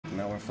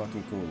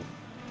fucking cool.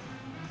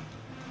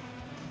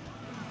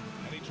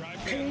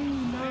 Hey,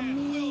 not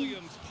me.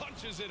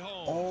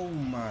 Oh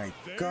my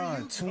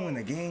god, 2 in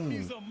the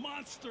game.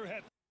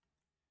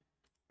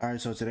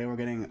 Alright, so today we're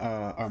getting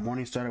our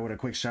morning started with a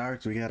quick shower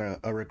because we got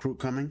a recruit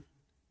coming.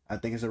 I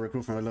think it's a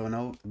recruit from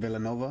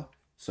Villanova.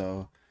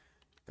 So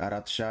got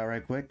out the shower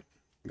right quick.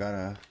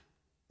 Gotta,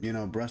 you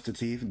know, brush the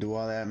teeth, do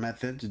all that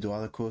methods, do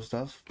all the cool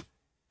stuff.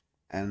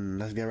 And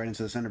let's get right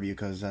into this interview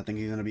because I think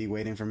he's gonna be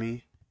waiting for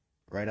me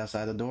right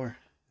outside the door.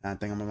 And I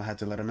think I'm gonna have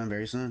to let him in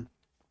very soon.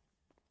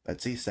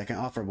 Let's see, second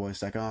offer, boys,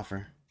 second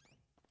offer.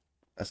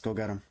 Let's go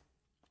get him.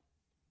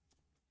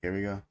 Here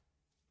we go.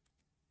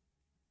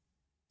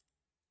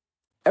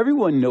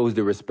 Everyone knows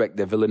the respect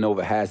that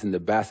Villanova has in the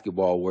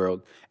basketball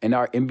world, and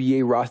our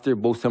NBA roster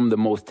boasts some of the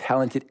most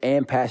talented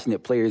and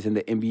passionate players in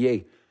the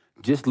NBA.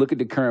 Just look at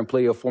the current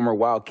play of former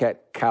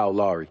Wildcat Kyle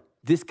Lowry.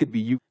 This could be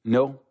you.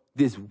 No,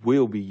 this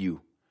will be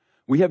you.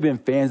 We have been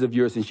fans of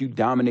yours since you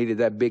dominated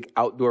that big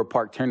outdoor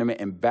park tournament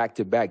in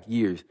back-to-back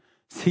years.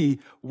 See,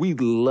 we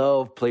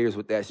love players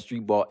with that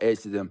street ball edge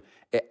to them.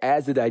 It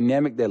adds a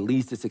dynamic that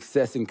leads to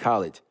success in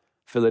college.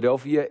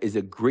 Philadelphia is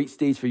a great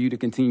stage for you to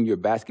continue your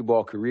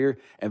basketball career,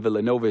 and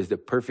Villanova is the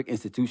perfect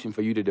institution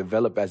for you to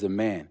develop as a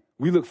man.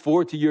 We look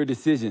forward to your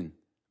decision.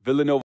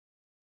 Villanova.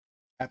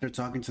 After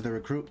talking to the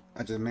recruit,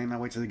 I just made my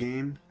way to the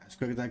game as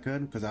quick as I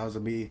could because I was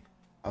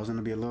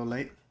gonna be a little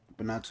late,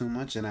 but not too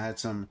much, and I had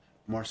some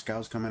more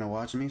scouts come in and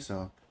watch me,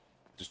 so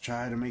just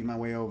try to make my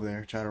way over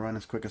there, try to run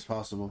as quick as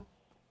possible.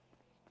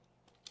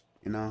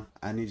 You know,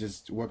 I need to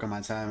just work on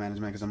my time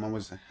management because I'm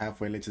always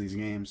halfway late to these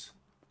games.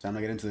 Time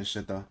to get into this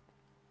shit though.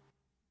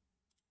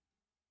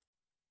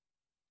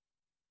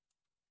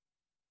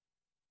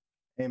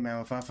 Hey man,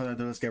 without further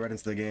ado, let's get right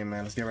into the game,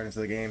 man. Let's get right into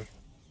the game.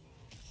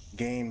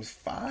 Game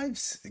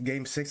 6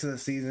 of the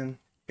season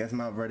against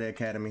Mount Verde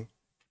Academy.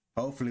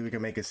 Hopefully we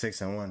can make it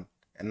 6-1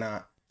 and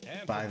not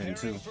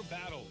 5-2.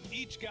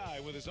 Each guy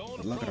with his own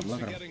look at him,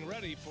 look at him. Getting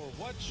ready for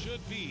what should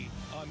be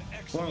an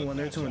 4-1,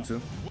 they're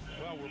 2-2.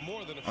 Well, we're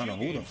more than a I don't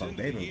know who the fuck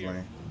they've been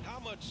playing. How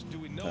much do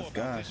we know That's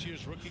about God. this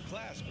year's rookie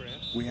class,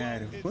 Grant? We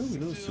had, who did we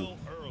lose to?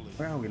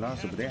 Where are we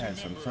lost to? But they had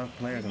some tough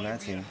players on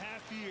that team.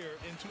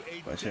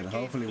 But shit,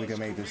 hopefully we can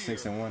make this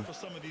 6-1.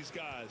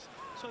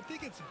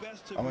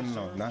 I wouldn't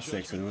know, not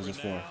 6, it was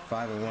just 4.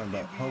 5-1,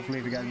 but hopefully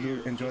if you guys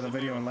do enjoy the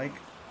video and like,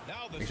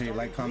 make sure you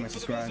like, comment,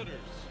 subscribe.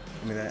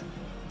 Give me that.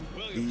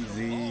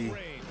 Easy.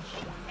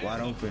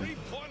 Wide open.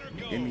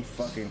 Give me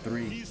fucking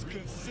 3.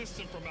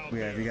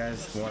 Yeah, if you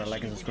guys want to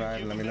like and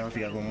subscribe, let me know if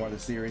you guys want more of the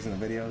series and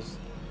the videos.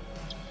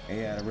 And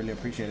yeah, I really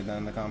appreciate it down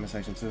in the comment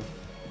section too.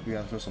 If you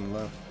guys feel some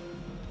love,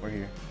 we're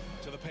here.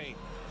 To the paint.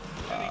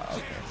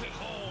 Okay.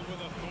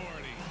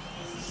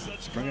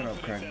 Bring it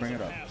up, Craig. Bring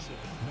it up.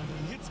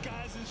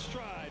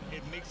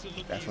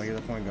 That's why you're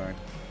the point guard.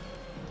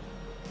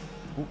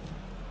 Ooh.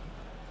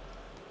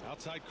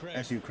 Outside Craig.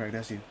 That's you, Craig.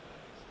 That's you.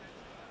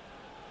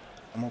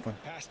 I'm open.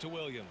 Pass to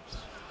Williams.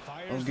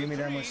 Don't give me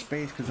that much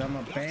space because I'm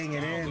going to bang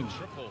it in.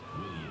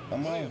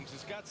 Come on.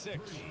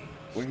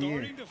 We're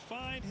here. To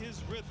find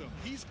his rhythm.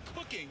 He's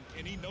cooking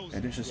and he knows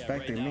They're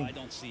disrespecting right now, me. I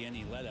don't see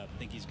any let up. I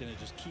think he's going to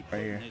just keep right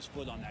putting here. his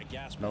foot on that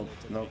gas Nope,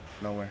 pedal. nope,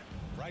 nowhere.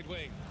 Right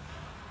wing.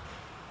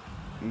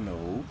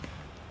 Nope.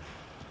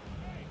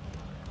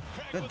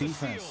 Good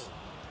defense.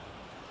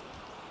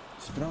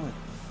 Just throw it.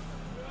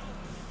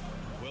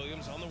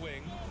 Williams on the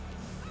wing.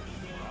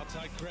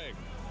 Outside Craig.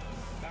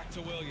 Back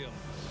to Williams.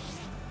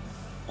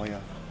 Oh yeah.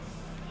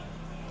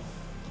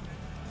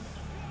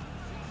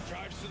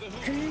 Drives to the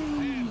hoop. Hey,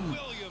 And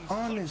Williams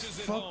on his punches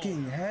it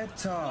fucking home. head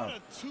top. What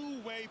a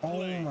two-way Oh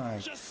play. my.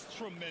 Just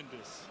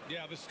tremendous.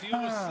 Yeah, the steal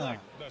was slick.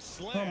 The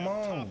slam come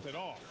on. topped it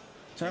off.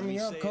 Turn me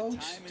up,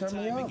 coach. Turn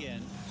me up.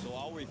 Again, so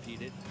I'll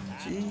repeat it.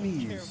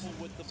 Jeez.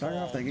 Starting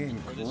off that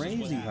game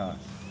crazy hot.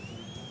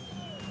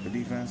 Good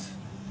defense.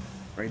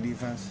 Great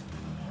defense.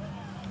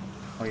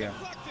 Oh yeah.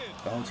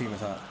 The whole team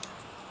is hot.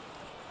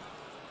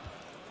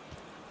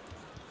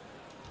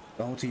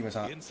 The whole team is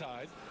hot.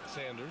 Inside,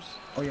 Sanders.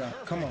 Oh yeah,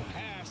 come on.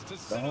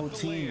 The whole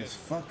team is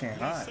fucking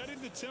hot.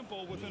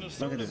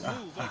 Look at this.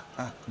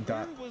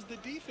 Dot.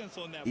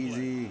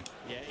 Easy.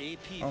 Yeah,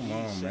 AP Come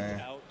on, sent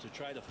man. out to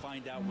try to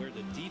find out where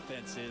the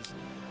defense is.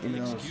 You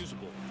know,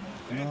 Inexcusable.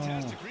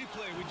 Fantastic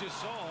replay we just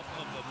saw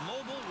of the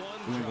mobile one.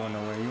 You ain't going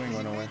nowhere. You ain't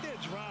going nowhere.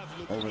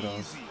 Over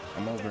those.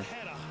 I'm over.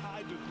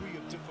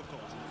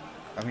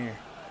 I'm here.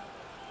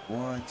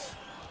 What?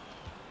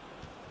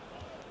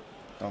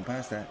 Don't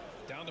pass that.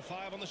 Down to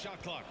 5 on the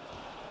shot clock.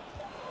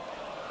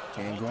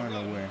 Ain't going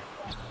nowhere.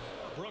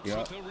 Brooks Yep.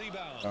 with the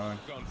rebound.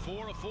 Gone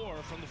 4 of 4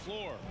 from the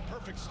floor.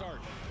 Perfect start.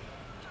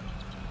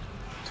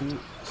 Too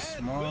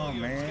small,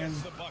 man.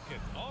 Gets the bucket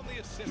on the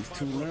assist He's by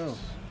too Brooks. little.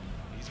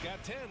 He's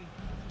got 10.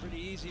 Pretty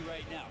easy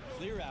right now.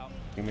 Clear out.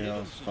 Give me Give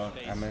those. him some Fuck,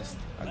 space. I missed.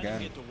 Let him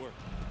Again. get to work.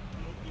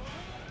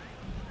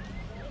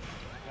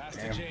 Pass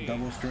to Damn, James.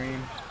 double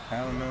stream.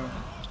 Hell no.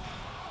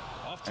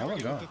 Off There we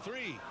target go. with the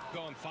 3.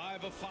 Gone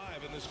 5 of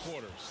 5 in this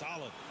quarter.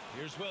 Solid.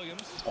 Here's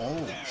Williams. Oh,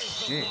 There's the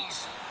shit. block.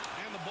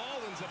 And And the ball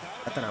ends up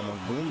out. I thought I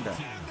almost boomed that.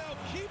 And they'll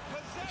keep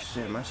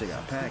possession. Shit, my shit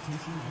got packed.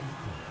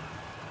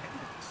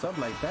 Stuff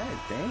like that,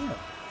 damn.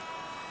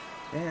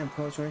 Damn,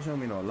 coach, you ain't showing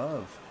me no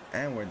love.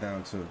 And we're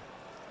down 2.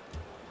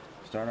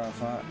 Start off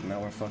hot, now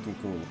we're fucking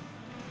cool.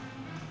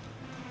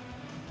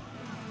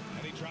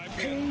 And he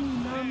drives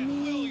in.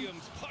 And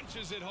Williams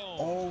punches it home.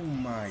 Oh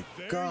my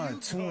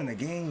God, 2 in the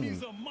game.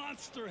 He's a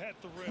monster at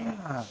the rim.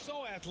 God.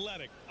 So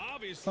athletic.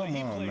 Obviously, Come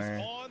he on, plays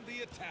man. on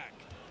the attack.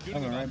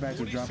 Coming right back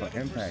to drop an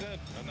 47%. impact.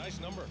 A nice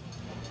number.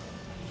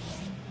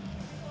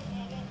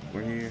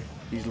 We're here.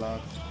 He's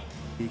locked.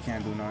 He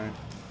can't do nothing.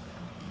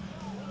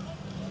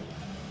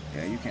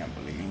 Yeah, you can't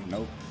believe me.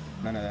 Nope.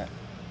 None of that.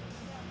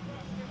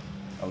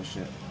 Oh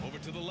shit. Over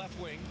to the left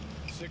wing.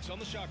 6 on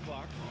the shot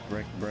clock.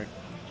 Brick.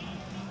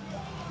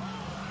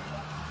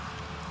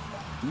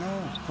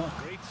 No.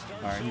 Fuck. Great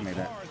start Alright, he so made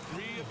that. far.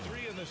 3 of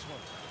 3 in this one.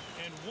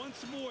 And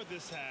once more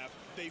this half,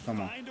 they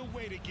Come on. find a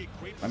way to get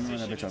great Let me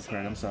position run that bitch up,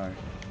 Craig. I'm sorry.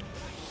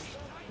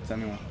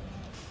 Send me one.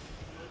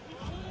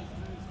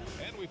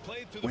 And we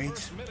played through the Wait.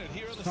 first minute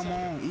here in the Come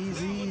second. on,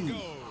 easy. Now it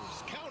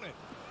goes. Count it.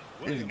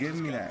 It's Williams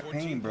giving me has got that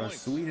 14 pain, bro.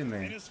 points. Sweet in And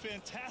there. his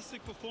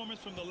fantastic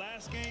performance from the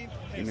last game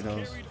Give has me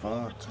those. carried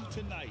over Fuck. to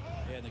tonight.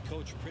 Yeah, and the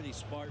coach pretty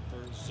smart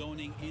for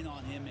zoning in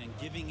on him and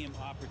giving him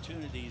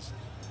opportunities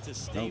to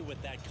stay Nope.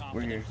 with that We're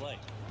confident here. play.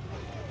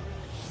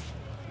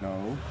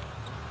 No.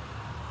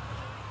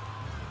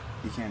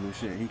 He can't do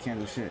shit. He can't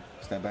do shit.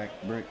 Step back.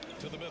 Brick.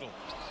 To the middle.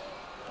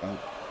 Oh.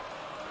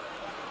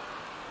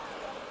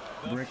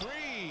 The Brick. 3.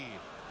 Gone.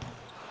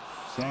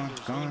 Sanders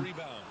for the Gone.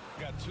 rebound.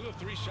 Got 2 of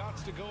 3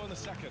 shots to go in the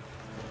second.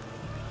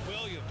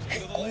 Williams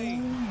into the Oh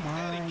lane. And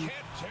my. he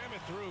can't jam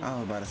it through. I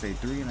was about to say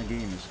 3 in a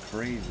game is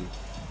crazy.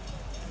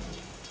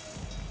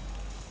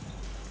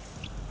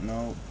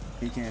 No.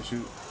 He can't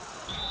shoot.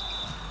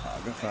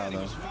 Oh, good foul And he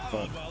though. was Fuck.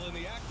 fouled while in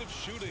the act of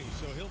shooting,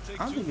 so he'll take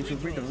I don't 2 think it's free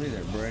free throws throws.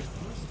 either, Brick.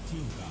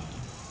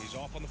 He's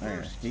off on the Yeah,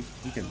 first.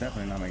 he could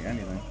definitely not make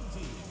anything.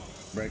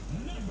 Brick.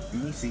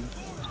 Easy.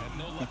 And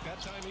no luck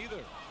that time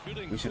either.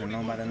 Shooting We should have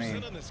known by the 41%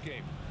 name. in this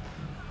game.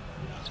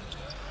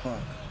 Fuck.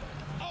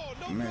 Oh,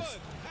 no Missed.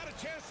 good. Had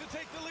a chance to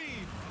take the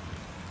lead.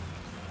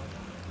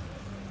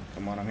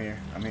 Come on, I'm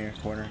here.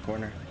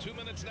 Corner. 2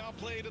 minutes now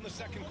played in the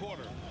second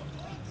quarter.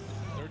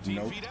 13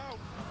 Nope. feet out.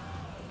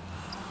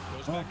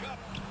 Goes Oh. back up.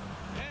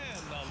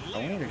 And the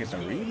I need to layup get is the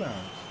good.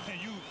 rebound.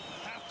 And you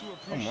have to on.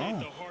 appreciate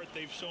the heart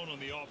they've shown on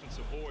the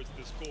offensive boards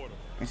this quarter.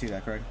 Let me see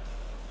that, Craig.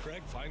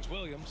 Craig finds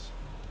Williams.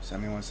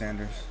 Send me one,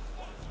 Sanders.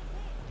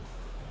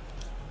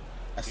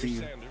 I see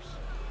Here's you. Sanders.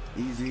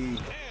 Easy. And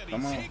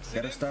Come he on. takes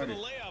Get it it in for the started.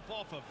 layup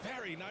off a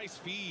very nice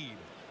feed.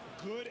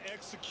 Good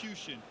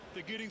execution.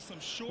 They're getting some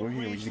short We're here.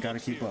 We range just gotta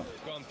looks keep here.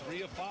 up. Gone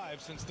 3 of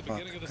 5 since the Fuck.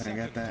 beginning of the Couldn't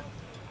second. get that.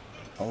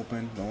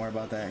 Open. Don't worry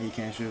about that. He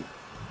can't shoot.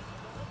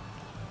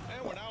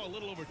 And we're now a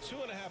little over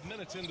 2.5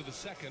 minutes into the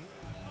second.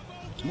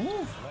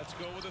 Move. Let's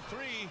go with a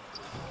 3.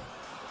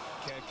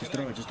 Can't Just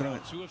throw it, just throw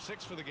it. 2 of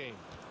 6 for the game.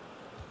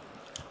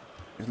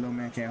 This little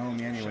man can't hold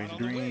me anyways.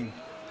 Shot on the Green. wing.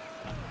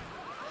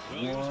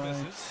 Williams What?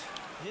 misses.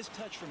 His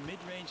touch from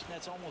mid-range,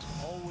 that's almost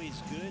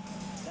always good.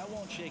 That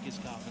won't shake his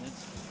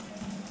confidence.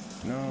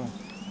 No. All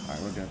right,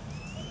 we're good.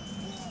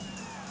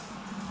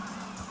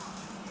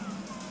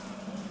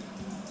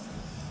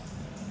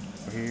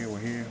 We're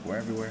here. We're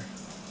everywhere.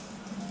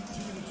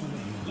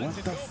 What Lets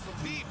it the go f-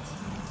 from deep.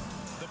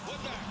 The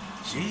putback.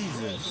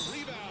 Jesus. The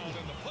rebound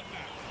and the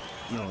putback.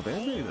 Yo, they're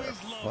really Always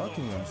love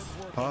fucking the us.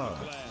 hard work on the Pause.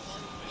 glass.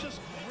 Just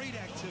great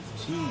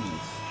activity. Jeez.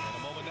 And a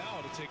moment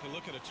now to take a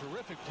look at a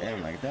terrific player.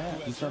 Damn, like that? who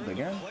You has subbed earned the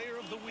again? Player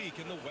of the week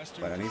in the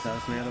Western. But at least I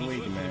was player of the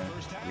week, Conference. man.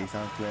 First half. At least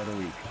I was player of the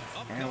week.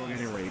 Up And we're nine.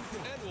 getting raped.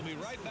 And we'll be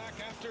right back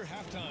after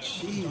halftime.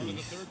 Jeez. Start of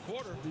the third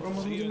quarter. We're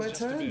almost See you losing in by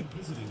just a 10. bit.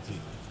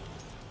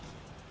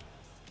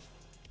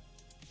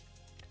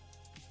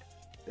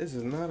 This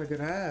is not a good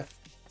half.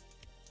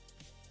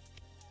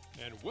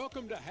 And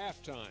welcome to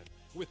halftime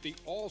with the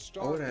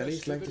All-Star I would at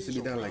least like this to be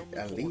festivities done like around the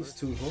at corner. least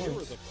 2 Here are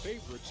points. the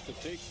favorites to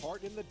take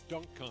part in the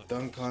dunk contest.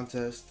 Dunk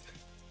contest.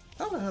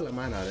 How the hell am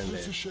I not in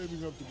It's there?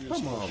 shaping up to be a Come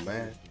special on,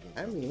 man. event.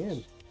 Add me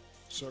in.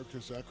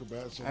 Circus,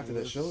 acrobats, and After the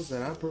lists, shows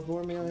that I'm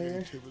performing on here.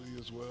 creativity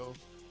as well.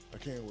 I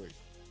can't wait.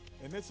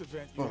 In this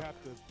event, you Fuck.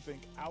 have to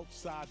think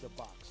outside the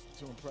box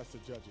to impress the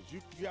judges.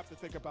 You have to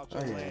think about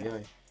your Oh, yeah, land, yeah.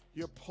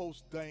 your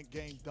post-game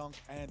dunk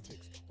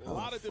antics. A How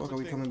lot the of fuck are different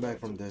we things coming go back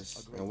from into this?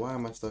 a great And why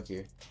am I stuck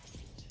here?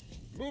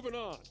 Moving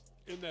on.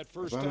 In that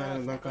first If I'm not half,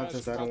 in a dunk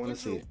contest, I don't want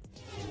to see it.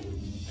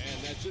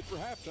 And that's it for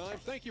halftime.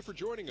 Thank you for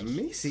joining us.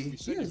 Messi, We he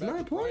send you has back 9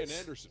 to Brian points.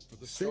 Anderson for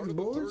the 6 start of the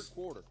boards. third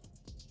quarter.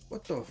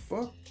 What the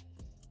fuck?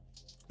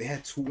 They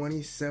had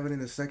 27 in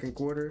the second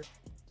quarter.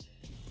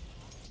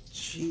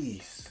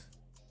 Jeez.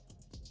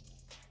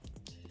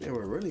 They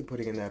were really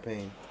putting in that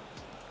pain.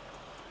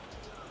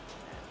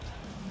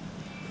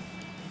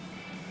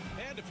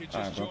 And if you All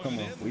right, just bro, joined come on.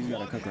 in, We just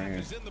gotta one cook right half here.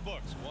 is in the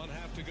books. 1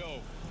 half to go.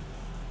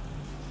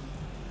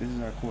 This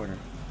is our quarter.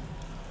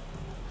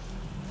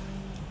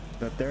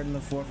 The third and the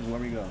fourth is where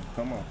we go.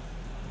 Come on.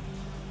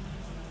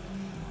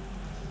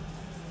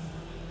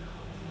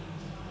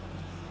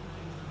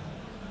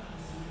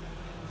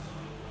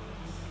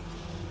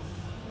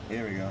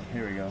 Here we go.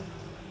 Here we go.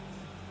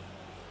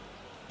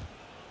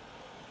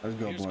 Let's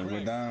go, boys.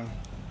 We're down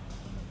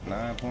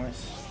 9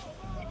 points.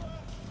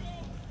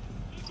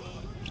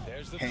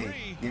 There's the Hey,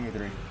 three. give me 3.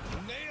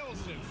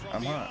 Nails it from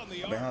I'm hot. beyond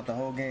the I've been hot arc. the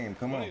whole game.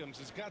 Come on. Williams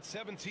has got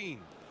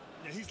 17.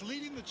 Yeah, he's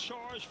leading the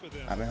charge for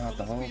them. I've been hot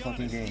But the let's whole be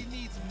fucking honest, game.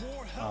 He needs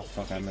more help.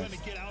 fuck, if I they're missed.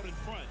 gonna get out in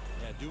front.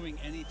 Yeah, doing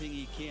anything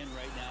he can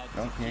right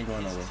now No, to he ain't get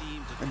going his nowhere.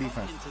 team to Good come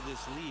defense. into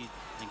this lead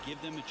and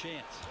give them a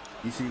chance.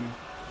 You see me?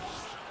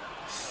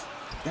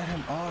 Get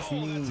him off Oh,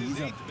 me. that's his He's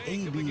a 8th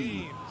make of the baby.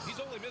 game. He's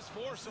only missed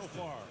 4 so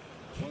far.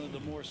 One of the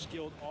more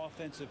skilled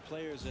offensive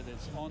players that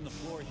is on the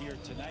floor here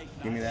tonight.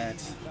 Give me Not that. an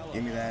easy fellow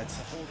Give me that. to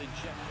hold in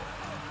check.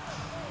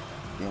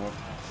 Yo,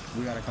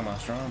 we gotta come out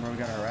strong, bro. We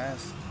gotta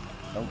harass.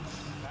 Nope.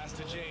 Pass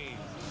to James.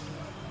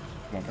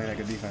 Come on, play that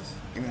good defense.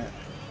 Give me that.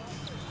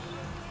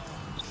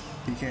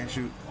 He can't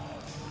shoot.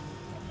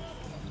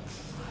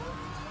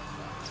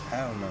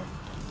 Hell no.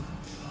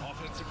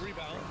 Offensive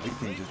rebound. He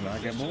can just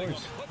not get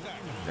boards.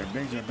 Their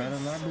bigs are better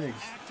than our bigs.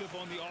 Active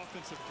on the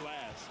offensive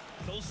glass.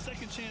 Those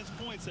second chance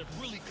points have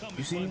really come You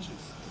in see me? bunches.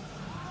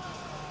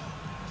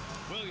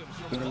 Williams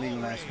from Go to legal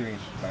long last screen,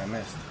 range. but I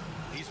missed.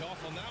 He's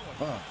off on that one.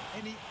 Fuck.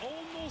 And he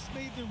almost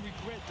made them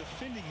regret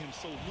defending him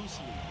so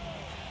loosely.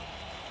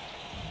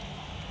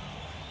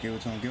 Give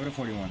it to him. Give it a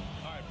 41.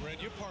 All right,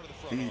 Brad, you're part of the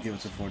front Please office. give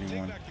it to 41.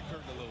 Take back the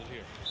curtain a little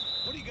here.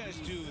 What do you guys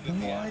do that the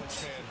What?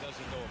 average fan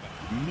doesn't know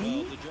about?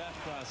 Me? Well, the draft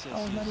process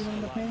I was not is even in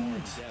a the lot more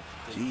pants. in-depth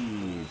than Jeez.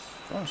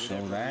 people Don't would show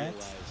ever that.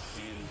 realize.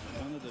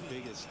 And one of the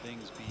biggest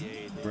things,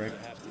 BA, that Brick.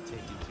 you have to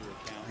take into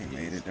account He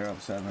made is it. They're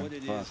up 7. what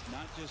it Fuck. is,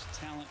 not just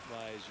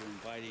talent-wise you're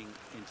inviting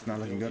into It's not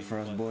the looking good for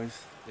us, building, boys.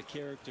 but the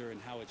character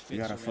and how it fits We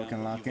gotta around fucking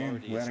what lock you've in.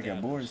 already We gotta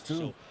get boards,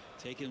 established. too.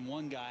 So taking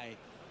one guy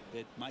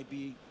that might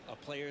be a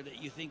player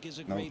that you think is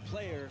a Nope. great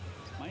player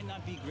might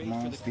not be great Come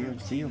on, for the steal,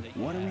 current steal. team that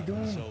you What are we have.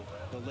 doing? So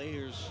the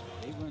layers,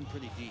 they run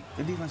pretty deep.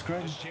 Good defense,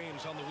 Craig. Here's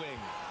James on the wing.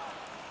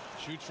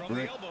 Shoots from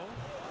Brick. the elbow.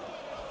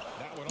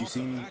 That one You off see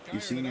the me? back You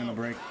iron see me and on the out.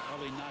 break?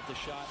 Probably not the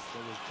shot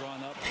that was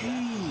drawn up for Hey.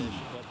 that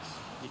position, but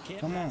you can't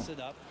Come pass on. it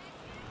up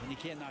and you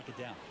can't knock it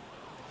down.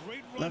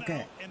 Great run Look out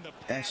at and the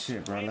that pass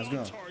shit, bro. right Let's on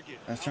go. target.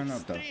 Let's turn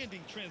up, though.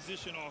 Outstanding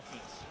transition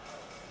offense.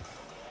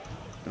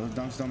 Those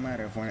dunks don't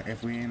matter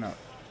if we ain't up.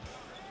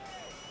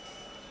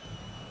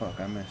 Fuck,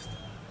 I missed.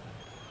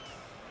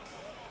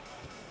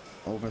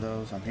 Over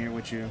those. I'm here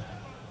with you.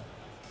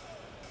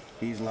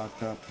 He's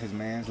locked up. His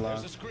man's There's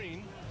locked. a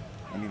screen.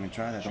 Don't even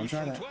try that. Don't Shoots try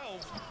from that.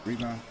 12.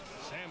 Rebound.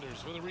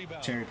 Sanders with a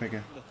rebound. Cherry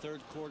picking. The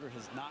third quarter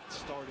has not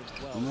started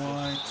well.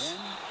 What? Just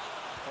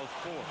 1 of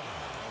 4.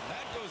 And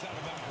that goes out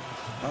of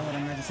bounds. Oh,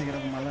 I meant to take it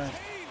up on my left.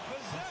 Retain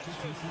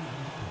possession.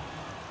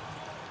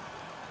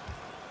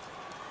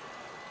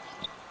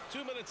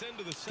 2 minutes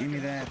into the second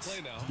Give me half that. of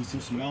play now. He's too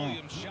small.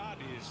 Williams' shot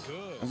is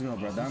good. Let's go,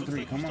 bro. Down Looks 3.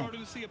 like Come we're on.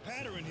 starting to see a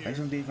pattern here. Play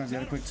some defense. Get a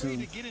Not quick afraid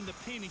 2. to get in the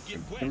paint and get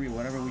wet. 3.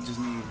 Whatever we just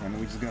need, and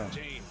we just go.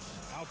 James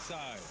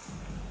outside.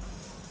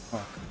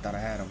 Fuck. Thought I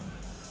had him.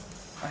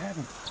 I have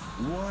him.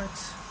 What?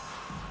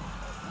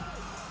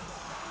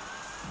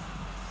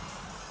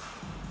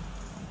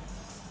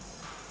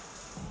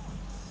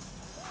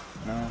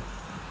 No.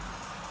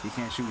 He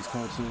can't shoot. He's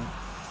cold too.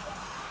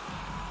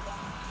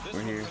 This We're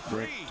one here. for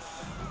Brick. 3.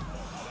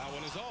 That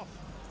one is off.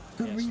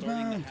 Good Yeah, starting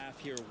rebound. the half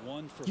here,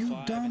 1 for You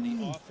 5, and the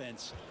dummy.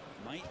 offense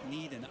might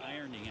need an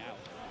ironing out.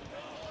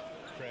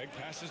 Craig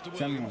passes to Send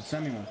me one. Williams.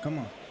 Send me one. Come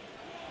on.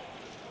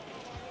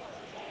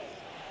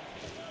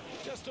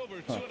 Just over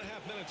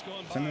 2.5 minutes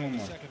gone by Send me in one the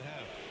more. second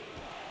half.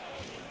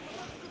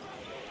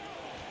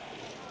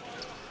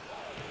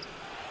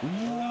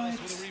 Morales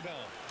What? with a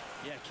rebound.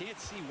 Yeah, can't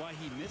see why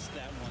he missed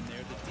that one there.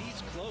 The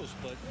D's close,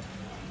 but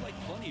like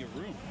plenty of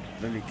room.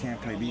 Literally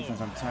can't play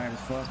defense. I'm tired as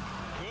fuck.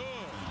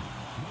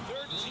 Good.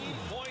 13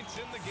 points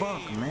in the game.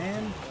 Fuck,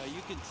 man.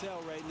 You can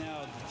tell right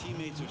now the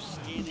teammates are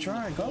scanning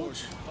Try, the floor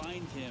coach. to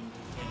find him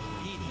and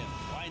feed him.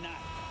 Why not?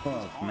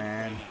 Fuck, He's on it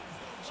man. right now.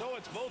 So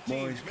it's both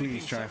Boys, teams please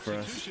making try for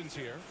us. substitutions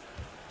here.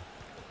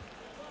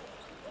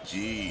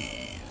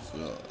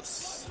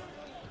 Jesus.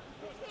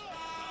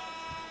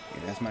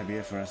 Yeah, that might be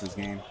it for us this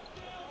game.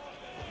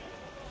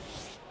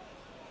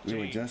 We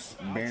were just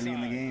barely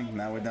in the game.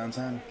 Now we're down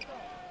 10.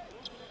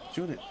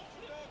 Shoot it.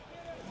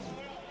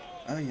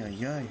 Ay,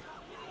 ay, ay.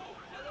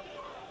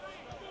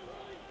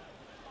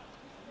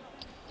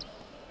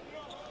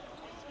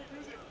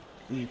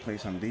 We need to play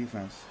some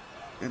defense.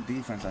 Good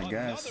defense, I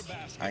guess. Another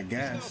basket. I He's now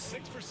guess.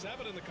 6 for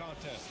 7 in the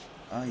contest.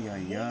 Ay, ay,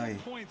 More ay.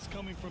 points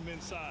coming from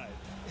inside.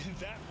 In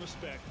that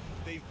respect,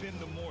 they've been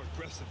the more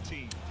aggressive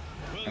team.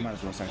 I might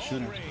as well start Long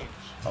shooting. range.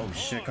 Oh,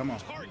 shit, come on.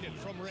 Target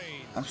from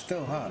range. I'm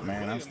still hot,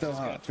 man. I'm still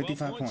hot.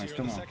 55 points.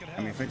 Come on.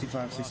 I mean,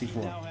 55, He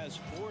 64. now has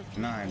 4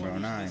 9, bro,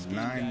 9. this game,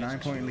 9 guys.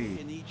 9-point 2 lead.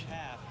 in each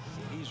half.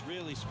 He's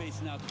really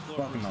spacing out the floor.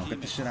 Fuck for his no. Get the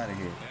teammates. shit out of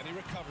here. And he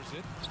recovers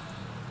it.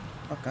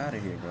 Fuck out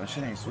of here, bro. That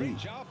shit ain't Great sweet.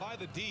 job by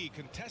the D,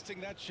 contesting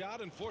that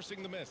shot and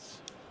forcing the miss.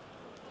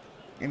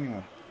 Give me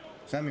one.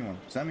 Send me one.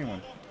 Send me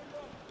one.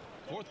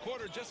 Fourth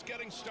quarter just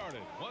getting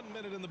started. 1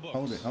 minute in the books.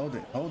 Hold it. Hold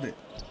it. Hold it.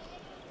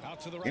 Out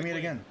to the right Give me it wing.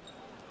 again.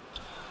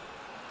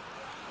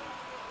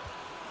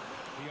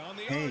 Beyond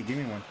the Hey, arc. give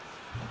me one.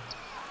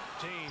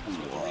 James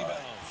with the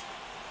rebound.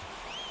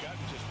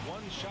 Gotten just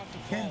one shot to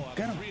fall out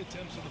Get of him. 3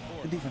 attempts in the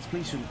fourth. Good defense,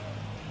 please shoot.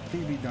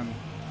 Please be dummy.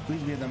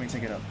 Please be a dummy,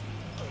 take it up.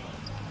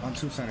 On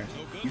 2 centers.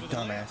 No good You with the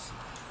layup. dumbass.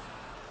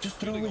 Just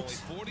throw Shooting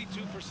it. only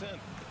 42%.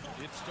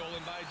 It's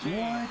stolen by James.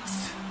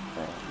 What?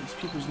 Bro, these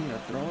people just need to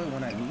throw it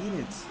when I need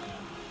it.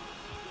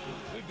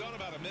 We've gone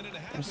about a minute and a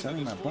half I'm selling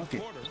into my this fourth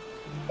bucket.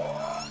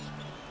 quarter.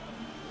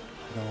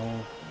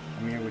 No,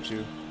 I'm here with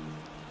you.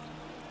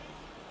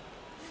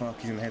 Fuck,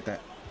 he's gonna hit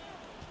that.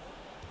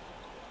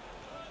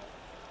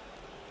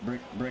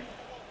 Brick.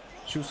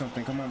 Shoot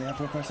something. Come on, they have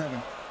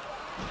 4.7.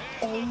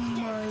 Oh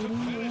my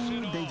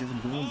lord, they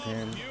just boomed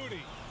him.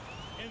 Beauty.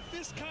 And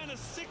this kind of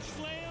six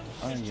slam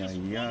Ay, is just ay,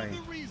 one ay. of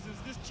the reasons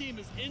this team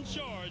is in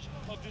charge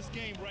of this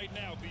game right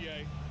now,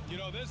 BA. You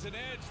know, there's an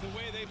edge the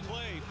way they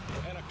played.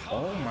 And a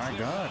Oh my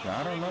god,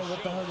 I don't know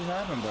what the hell just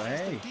happened, but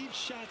hey, The deep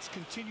shots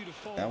continue to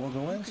fall. that will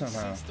go in You can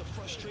somehow. sense the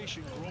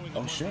frustration growing Oh,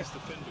 among shit. these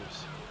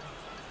defenders.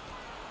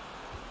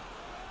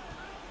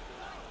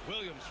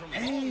 Williams from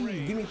Hey, long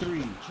range. give me 3.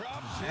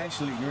 Drops it.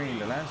 Actually, green.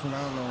 The last one,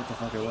 I don't know what the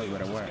fuck it was,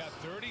 but it Williams was. has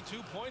got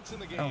 32 points in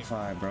the game. I'm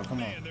 5, bro. Come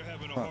Man, on. they're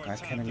having a Fuck, hard I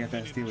time couldn't get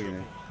that defending steal the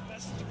either. triple.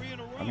 That's 3 in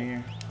a row. I'm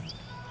here.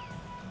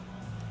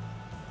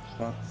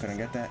 Fuck, couldn't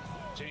get that.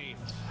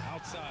 James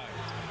outside.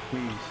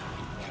 Please.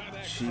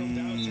 Connect from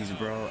Jeez, downtown.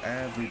 bro.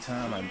 Every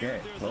time I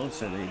get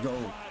closer, they go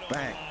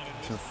back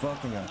to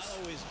fucking Not us.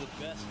 always the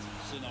best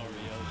scenario,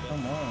 but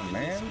Come on, in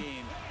man. this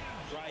game,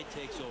 pride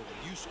takes over.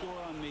 You score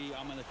on me,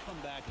 I'm gonna come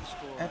back and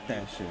score At on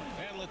that you. shit.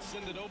 And let's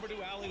send it over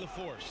to Allie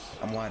LaForce.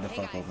 I'm wide the Hey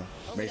fuck guys, open,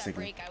 over that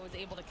basically. break, I was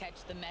able to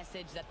catch the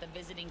message that the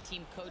visiting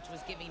team coach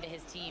was giving to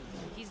his team.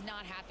 He's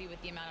not happy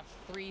with the amount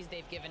of threes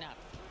they've given up.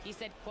 He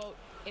said, quote,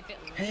 if at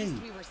Hey.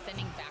 least we were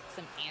sending back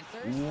some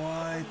answers, What?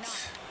 we're not.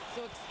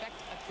 So expect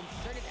a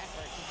concerted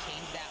effort to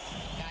change that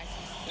one, guys.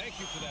 Thank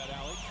you for that,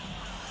 Allie.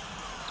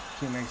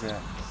 He makes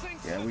that.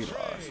 Yeah, we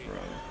lost, bro.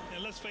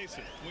 And let's face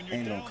it, when you're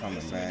Ain't no down coming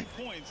this many back.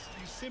 points,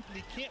 you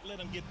simply can't let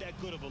them get that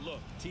good of a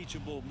look.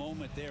 Teachable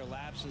moment there.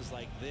 Lapses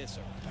like this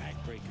are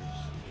backbreakers.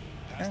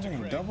 Pass That to ain't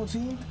Craig. double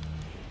teamed?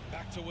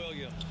 Back to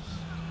Williams.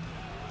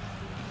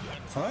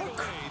 Fuck. Right away,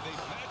 they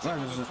match Might up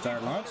as with well a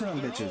start launching them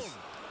three-pointer of bitches. their own.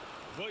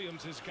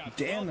 Williams has got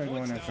Damn, 12 they're going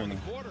points in now for in the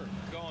me. quarter.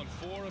 Gone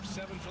 4 of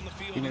 7 from the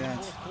field Give me in the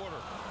that. fourth quarter.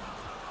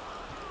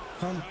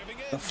 Come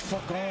the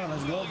fuck on.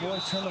 Let's go,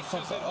 boys. Turn the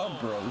fuck up,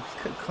 bro. We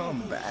could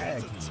come back.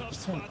 That's a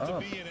tough Turn spot to up.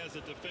 be in as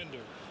a defender.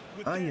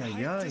 With Ay, that ay,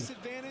 height ay.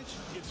 disadvantage,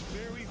 it's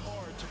very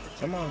hard to protect.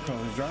 Come on,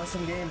 coach. Draw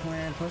some game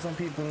plan. Put some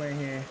people in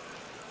here.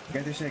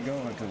 Get this shit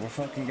going, because we're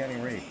fucking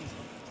getting raped.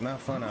 It's not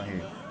fun out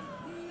here.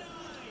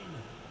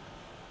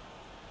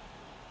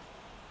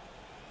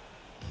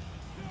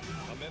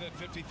 A minute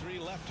 53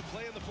 left to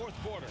play in the fourth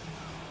quarter.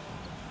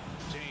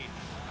 James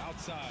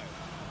outside.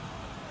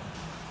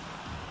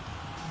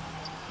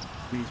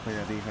 Please play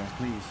that defense.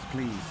 Please,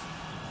 please.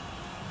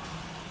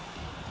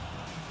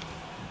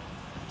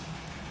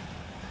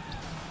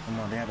 Come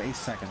on, they have 8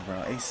 seconds,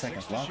 bro. 8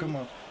 seconds. Lock them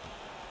up.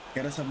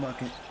 Get us a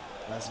bucket.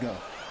 Let's go.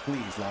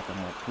 Please lock him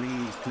up.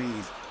 Please,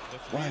 please.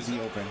 Why is he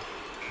open?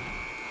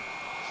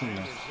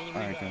 Sanders with a All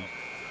right, rebound.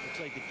 good. Looks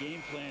like the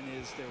game plan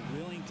is they're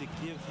willing to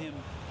give him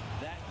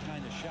that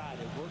kind of shot.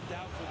 It worked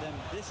out for them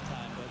this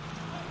time, but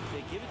if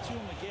they give it to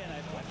him again,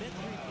 I bet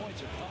 3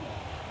 points are coming.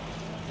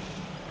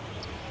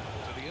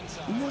 To the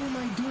inside. What am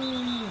I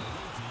doing?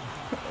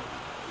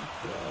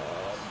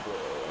 God, bro.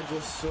 I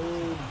just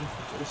sold.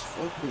 Just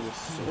fucking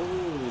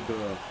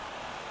sold.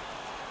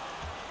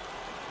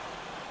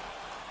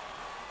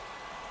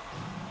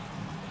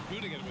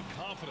 Shooting it with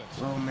confidence.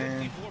 Oh,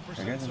 man. 54%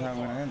 I guess it's so how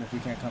we're far. going to end if we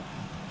can't come.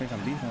 Play some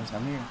defense.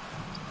 I'm here.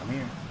 I'm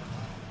here.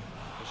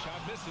 The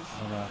shot misses.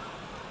 Hold up.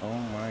 Oh,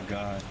 my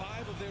God.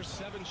 5 of their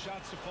 7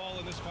 shots to fall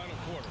in this final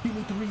quarter. Give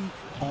me 3.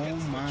 Oh,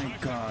 Gets the my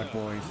trifecta. God,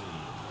 boys.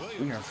 Williams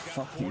We are has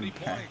got 40 fucking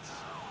packed. points.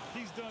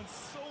 He's done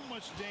so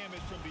much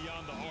damage from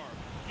beyond the arc,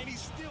 and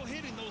he's still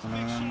hitting those big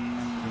No,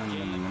 shots.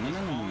 Game is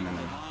on the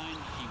no. line.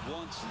 He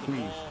wants the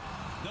Please. ball.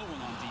 No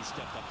one on D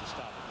stepped up to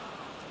stop him.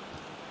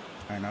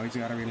 All right, now we just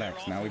got to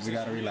relax. Their Now we just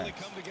got to offenses really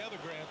relax. come together,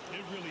 Grant.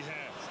 It really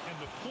has, and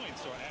the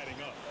points are adding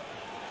up.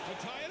 To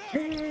tie it up.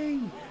 Hey,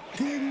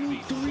 give me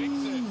He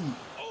sinks 3. it.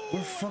 Oh,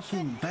 We're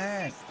fucking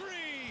back. 3.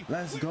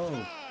 Let's We're go.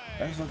 tied.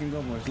 Let's fucking go,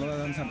 boys. Slow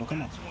down the tempo.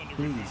 Come on.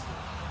 Please.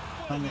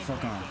 Come the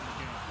fuck on.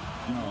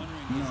 No,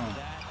 Wondering, no, is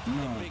that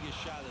no, the biggest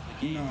shot of the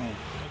game? no.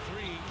 The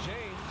 3,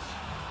 James.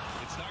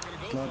 It's not going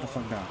to go Slow it the for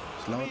him. fuck down.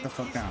 Slow it the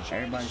fuck down.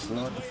 Everybody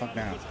slow it the fuck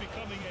down. It's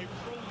becoming a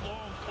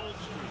prolonged cold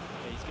streak.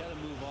 Yeah, he's got to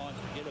move on.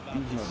 Forget about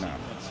You this slow down.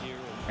 sequence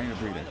here. I need a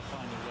Try breather. to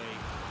find a way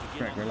to get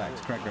Craig, on the relax.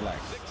 board. Craig, relax.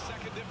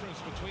 6-second difference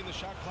between the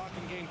shot clock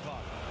and game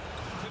clock.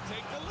 To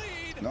take the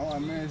lead. No, I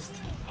missed.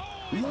 Oh,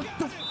 he What got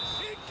the it.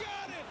 He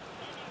got it.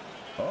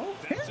 Oh,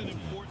 That's an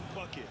important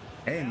bucket.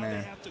 Hey, now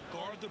man. They have to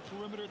guard the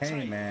perimeter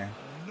Hey, tight. man.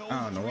 No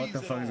I don't know what the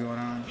threes fuck at is all. going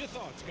on. Your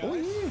thoughts, guys? Oh,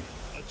 yeah.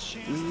 A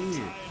chance We to need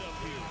tie it. it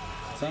up here.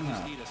 They Somehow.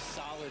 just need a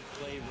solid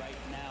play right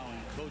now,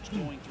 and coach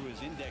going through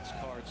his index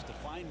cards to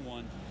find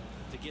one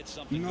to get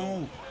something No,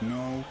 going.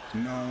 no,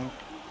 no.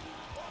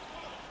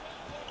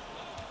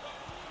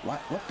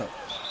 What the?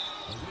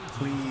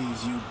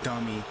 Please, you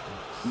dummy.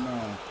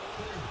 No.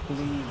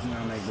 Please,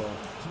 no, Nego.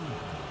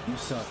 You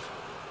suck.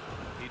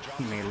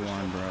 He made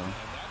one, bro.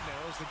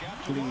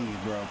 Please,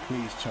 bro.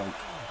 Please choke.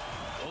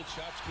 Both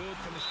shots good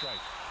from the stripe.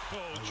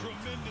 Oh,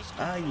 tremendous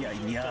Ay,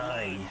 ay,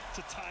 ay.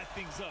 to tie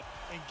things up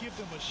and give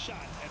them a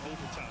shot at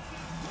overtime.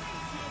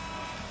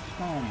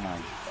 Oh my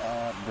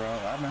God, bro.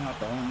 I've been out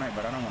the whole night,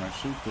 but I don't want to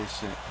shoot this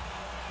shit.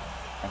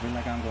 I feel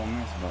like I'm gonna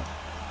miss, but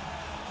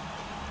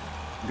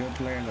good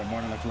players are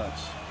born in the clutch.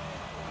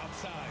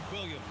 Outside,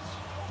 Williams.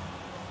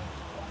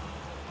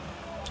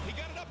 He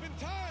got it up in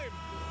time.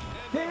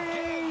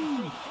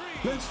 Hey!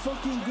 Let's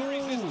fucking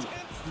go!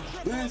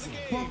 Let's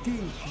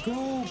fucking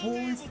go,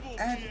 boys!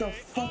 At the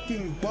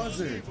fucking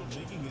buzzer!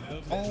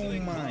 Oh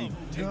my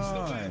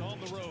God!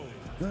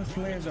 Good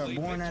players are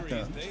born at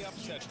the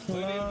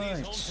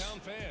clutch.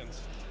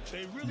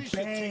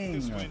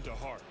 Bang!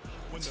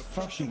 Let's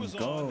fucking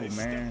go,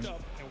 man.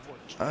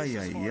 Ay,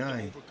 ay,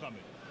 ay.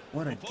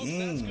 What a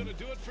game.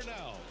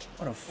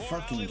 What a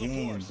fucking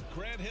game.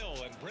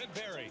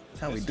 That's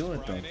how we do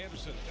it, though.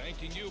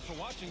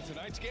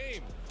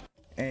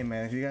 Hey,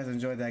 man, if you guys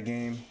enjoyed that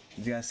game,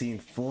 you guys seen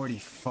 40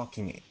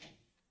 fucking...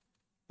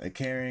 The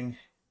carrying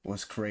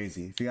was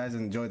crazy. If you guys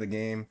enjoyed the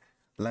game,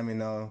 let me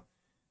know.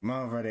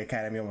 Mom over at the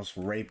Academy almost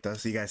raped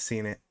us. You guys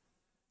seen it.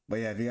 But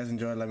yeah, if you guys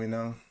enjoyed, let me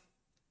know.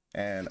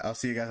 And I'll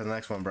see you guys in the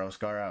next one, bro.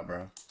 Scar out,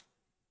 bro.